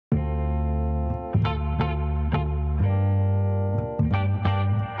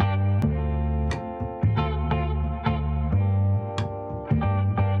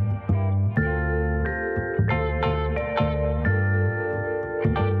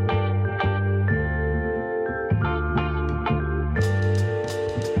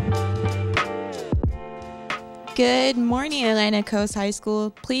Good morning, Atlantic Coast High School.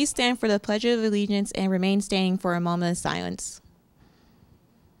 Please stand for the Pledge of Allegiance and remain standing for a moment of silence.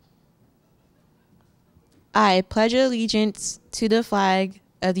 I pledge allegiance to the flag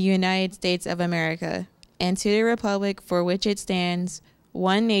of the United States of America and to the republic for which it stands,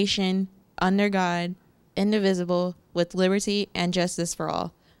 one nation, under God, indivisible, with liberty and justice for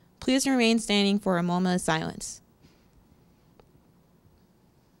all. Please remain standing for a moment of silence.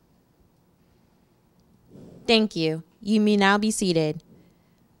 Thank you. You may now be seated.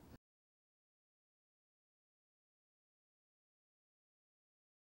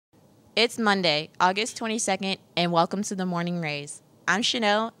 It's Monday, August 22nd, and welcome to the Morning Rays. I'm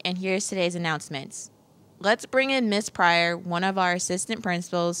Chanel, and here's today's announcements. Let's bring in Miss Pryor, one of our assistant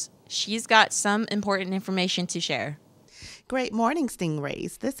principals. She's got some important information to share. Great morning,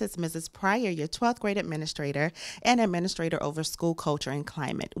 Stingrays. This is Mrs. Pryor, your 12th grade administrator and administrator over school culture and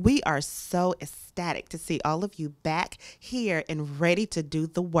climate. We are so ecstatic to see all of you back here and ready to do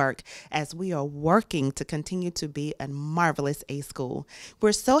the work as we are working to continue to be a marvelous A school.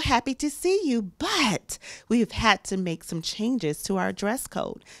 We're so happy to see you, but we've had to make some changes to our dress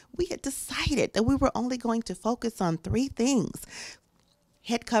code. We had decided that we were only going to focus on 3 things.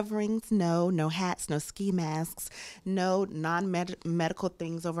 Head coverings, no hats, no ski masks, no non-medical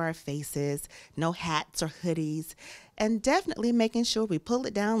things over our faces, no hats or hoodies, and definitely making sure we pull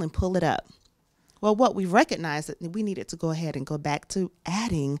it down and pull it up. Well, what we recognized that we needed to go ahead and go back to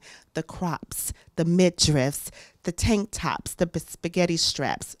adding the crops, the midriffs, the tank tops, the spaghetti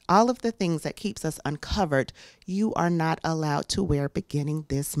straps, all of the things that keeps us uncovered, you are not allowed to wear beginning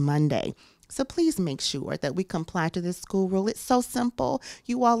this Monday. So please make sure that we comply to this school rule. It's so simple.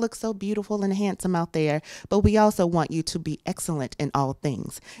 You all look so beautiful and handsome out there, but we also want you to be excellent in all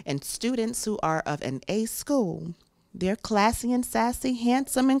things. And students who are of an A school, they're classy and sassy,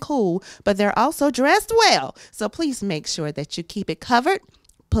 handsome and cool, but they're also dressed well. So please make sure that you keep it covered,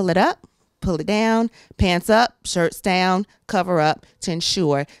 pull it up, pull it down, pants up, shirts down, cover up to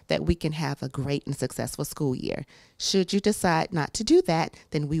ensure that we can have a great and successful school year. Should you decide not to do that,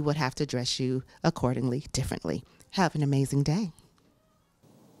 then we would have to dress you accordingly, differently. Have an amazing day.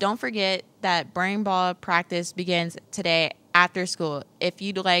 Don't forget that brain ball practice begins today after school if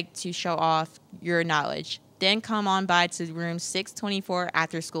you'd like to show off your knowledge. Then come on by to room 624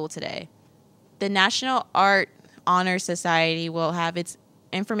 after school today. The National Art Honor Society will have its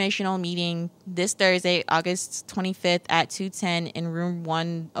informational meeting this Thursday, August 25th at 2:10 in room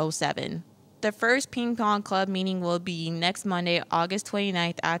 107. The first ping pong club meeting will be next Monday, August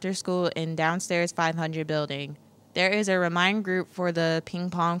 29th after school in downstairs 500 building. There is a remind group for the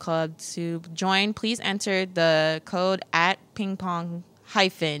ping pong club to join. Please enter the code at ping pong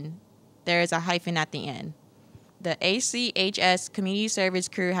hyphen. There is a hyphen at the end. The ACHS community service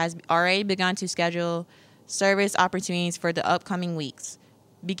crew has already begun to schedule service opportunities for the upcoming weeks.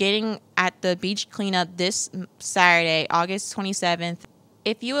 Beginning at the beach cleanup this Saturday, August 27th.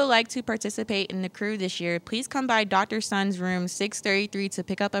 If you would like to participate in the crew this year, please come by Dr. Sun's room 633 to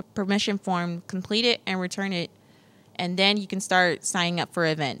pick up a permission form, complete it, and return it, and then you can start signing up for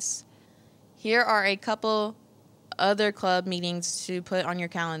events. Here are a couple other club meetings to put on your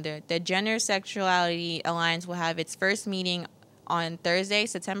calendar. The Gender Sexuality Alliance will have its first meeting on Thursday,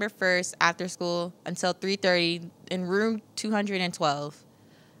 September 1st, after school until 3:30 in room 212.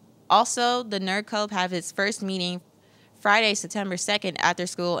 Also, the Nerd Club have its first meeting Friday, September 2nd, after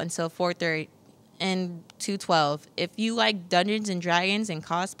school until 4:30 in 212. If you like Dungeons and Dragons and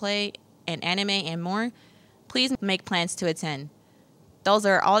cosplay and anime and more, please make plans to attend. Those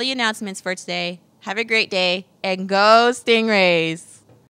are all the announcements for today. Have a great day and go Stingrays!